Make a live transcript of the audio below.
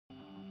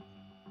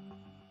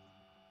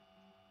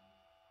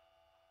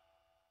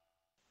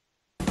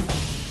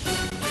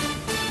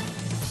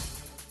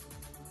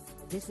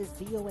This is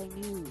VOA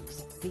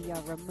News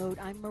via remote.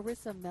 I'm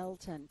Marissa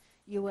Melton.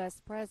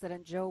 U.S.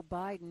 President Joe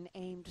Biden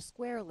aimed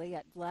squarely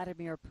at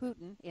Vladimir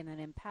Putin in an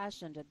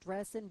impassioned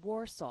address in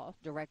Warsaw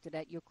directed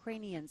at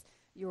Ukrainians,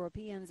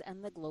 Europeans,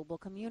 and the global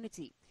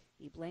community.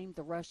 He blamed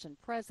the Russian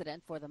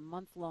president for the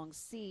month-long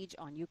siege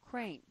on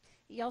Ukraine.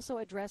 He also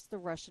addressed the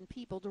Russian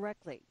people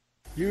directly.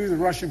 You, the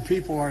Russian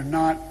people, are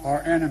not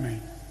our enemy.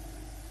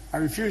 I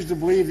refuse to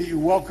believe that you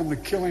welcome the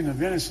killing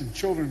of innocent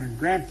children and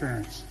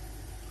grandparents,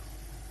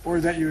 or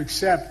that you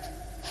accept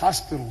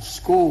hospitals,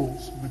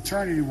 schools,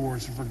 maternity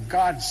wards, and for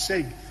God's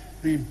sake,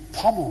 being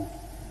pummeled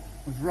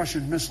with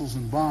Russian missiles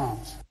and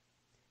bombs.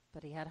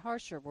 But he had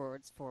harsher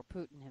words for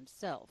Putin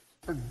himself.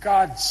 For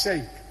God's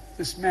sake,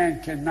 this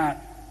man cannot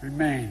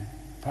remain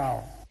in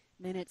power.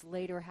 Minutes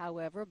later,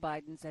 however,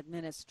 Biden's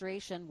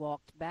administration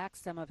walked back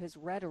some of his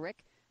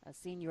rhetoric. A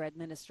senior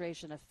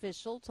administration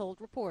official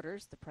told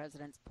reporters the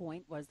president's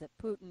point was that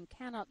Putin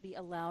cannot be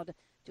allowed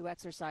to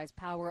exercise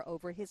power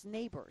over his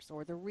neighbors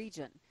or the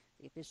region.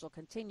 The official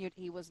continued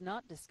he was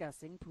not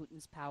discussing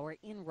Putin's power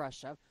in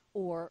Russia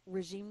or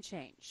regime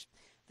change.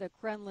 The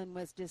Kremlin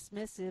was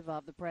dismissive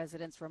of the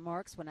president's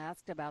remarks when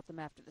asked about them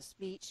after the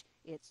speech.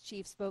 Its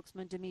chief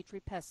spokesman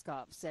Dmitry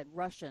Peskov said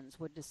Russians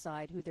would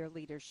decide who their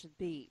leaders should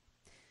be.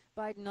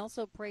 Biden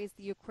also praised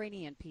the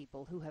Ukrainian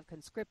people who have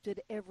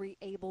conscripted every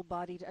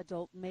able-bodied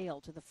adult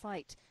male to the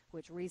fight,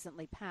 which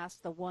recently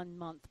passed the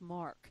one-month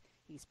mark.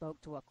 He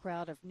spoke to a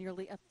crowd of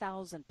nearly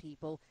 1,000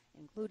 people,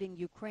 including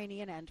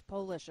Ukrainian and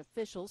Polish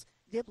officials,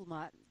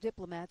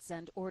 diplomats,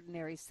 and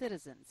ordinary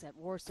citizens at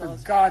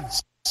Warsaw's. For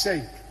God's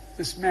sake,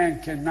 this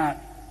man cannot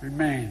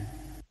remain.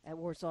 At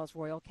Warsaw's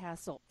Royal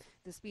Castle.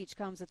 The speech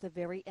comes at the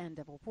very end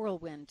of a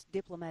whirlwind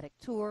diplomatic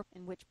tour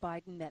in which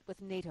Biden met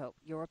with NATO,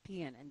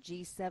 European, and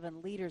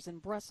G7 leaders in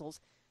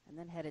Brussels and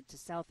then headed to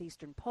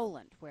southeastern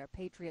Poland, where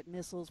Patriot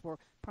missiles were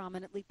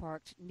prominently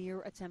parked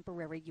near a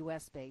temporary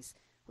U.S. base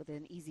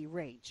within easy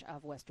range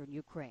of western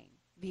Ukraine.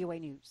 VOA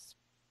News.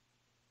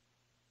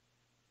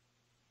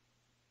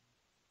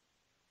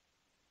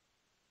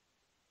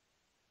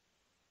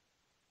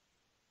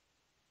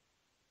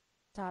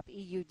 Top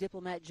EU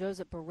diplomat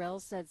Josep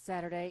Borrell said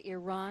Saturday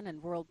Iran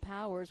and world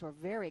powers were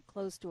very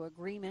close to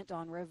agreement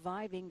on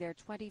reviving their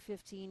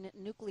 2015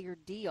 nuclear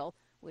deal,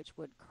 which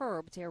would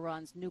curb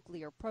Tehran's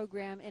nuclear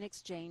program in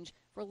exchange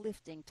for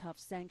lifting tough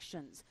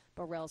sanctions.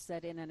 Borrell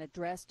said in an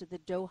address to the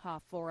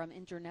Doha Forum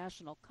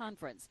International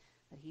Conference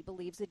that he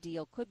believes a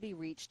deal could be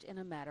reached in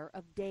a matter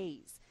of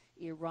days.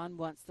 Iran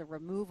wants the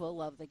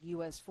removal of the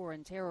U.S.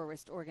 Foreign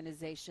Terrorist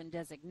Organization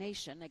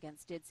designation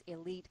against its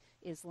elite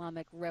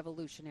Islamic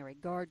Revolutionary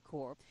Guard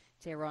Corps.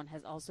 Tehran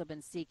has also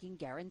been seeking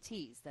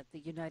guarantees that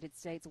the United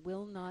States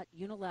will not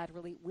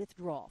unilaterally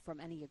withdraw from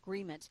any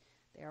agreement.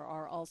 There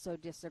are also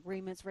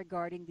disagreements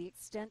regarding the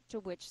extent to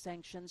which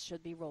sanctions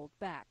should be rolled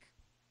back.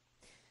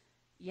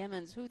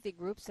 Yemen's Houthi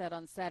group said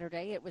on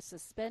Saturday it was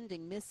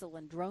suspending missile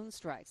and drone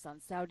strikes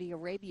on Saudi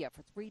Arabia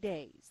for 3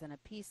 days, in a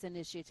peace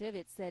initiative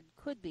it said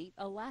could be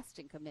a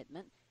lasting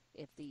commitment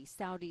if the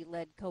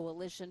Saudi-led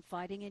coalition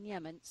fighting in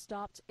Yemen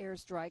stopped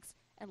airstrikes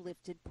and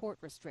lifted port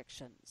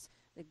restrictions.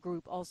 The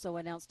group also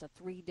announced a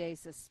 3-day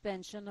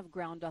suspension of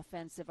ground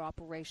offensive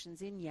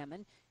operations in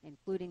Yemen,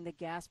 including the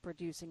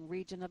gas-producing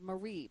region of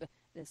Marib,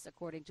 this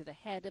according to the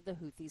head of the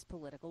Houthis'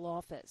 political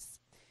office.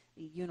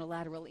 The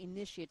unilateral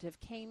initiative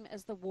came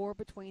as the war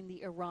between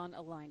the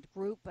Iran-aligned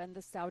group and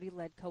the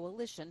Saudi-led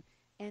coalition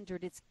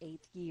entered its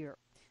 8th year.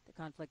 The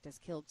conflict has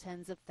killed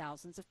tens of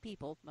thousands of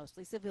people,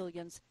 mostly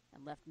civilians,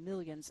 and left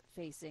millions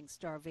facing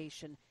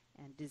starvation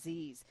and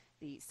disease.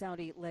 The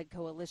Saudi-led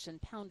coalition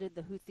pounded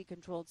the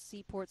Houthi-controlled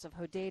seaports of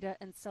Hodeidah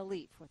and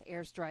Salif with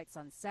airstrikes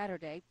on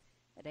Saturday,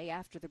 a day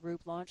after the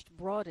group launched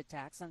broad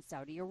attacks on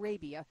Saudi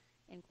Arabia,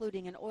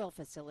 including an oil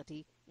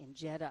facility in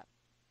Jeddah.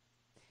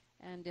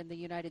 And in the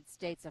United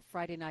States, a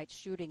Friday night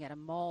shooting at a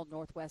mall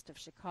northwest of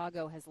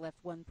Chicago has left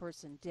one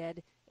person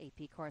dead.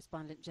 AP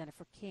correspondent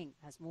Jennifer King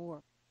has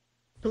more.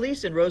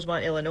 Police in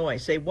Rosemont, Illinois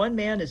say one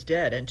man is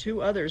dead and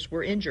 2 others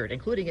were injured,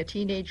 including a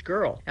teenage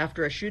girl,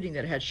 after a shooting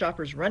that had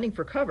shoppers running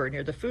for cover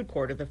near the food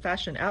court of the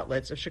Fashion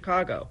Outlets of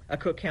Chicago. A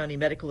Cook County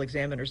Medical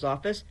Examiner's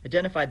office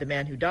identified the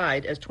man who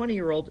died as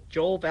 20-year-old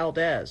Joel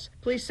Valdez.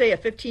 Police say a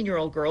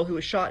 15-year-old girl who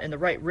was shot in the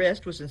right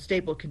wrist was in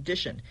stable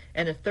condition,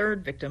 and a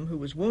third victim who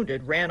was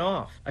wounded ran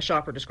off. A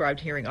shopper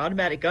described hearing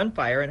automatic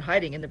gunfire and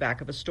hiding in the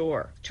back of a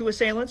store. 2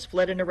 assailants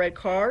fled in a red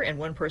car, and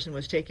 1 person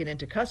was taken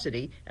into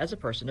custody as a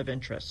person of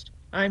interest.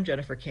 I'm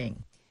Jennifer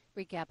King.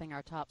 Recapping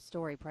our top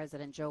story,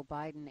 President Joe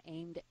Biden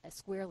aimed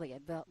squarely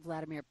at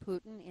Vladimir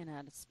Putin in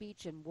a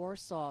speech in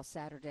Warsaw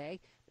Saturday.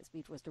 The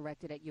speech was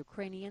directed at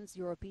Ukrainians,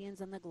 Europeans,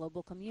 and the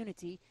global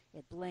community.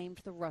 It blamed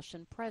the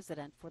Russian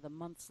president for the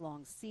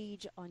months-long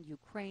siege on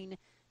Ukraine.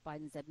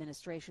 Biden's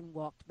administration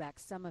walked back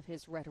some of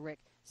his rhetoric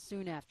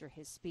soon after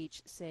his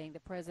speech, saying the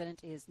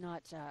president is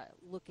not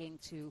looking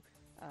to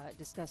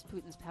discuss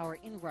Putin's power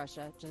in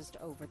Russia, just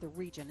over the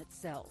region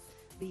itself.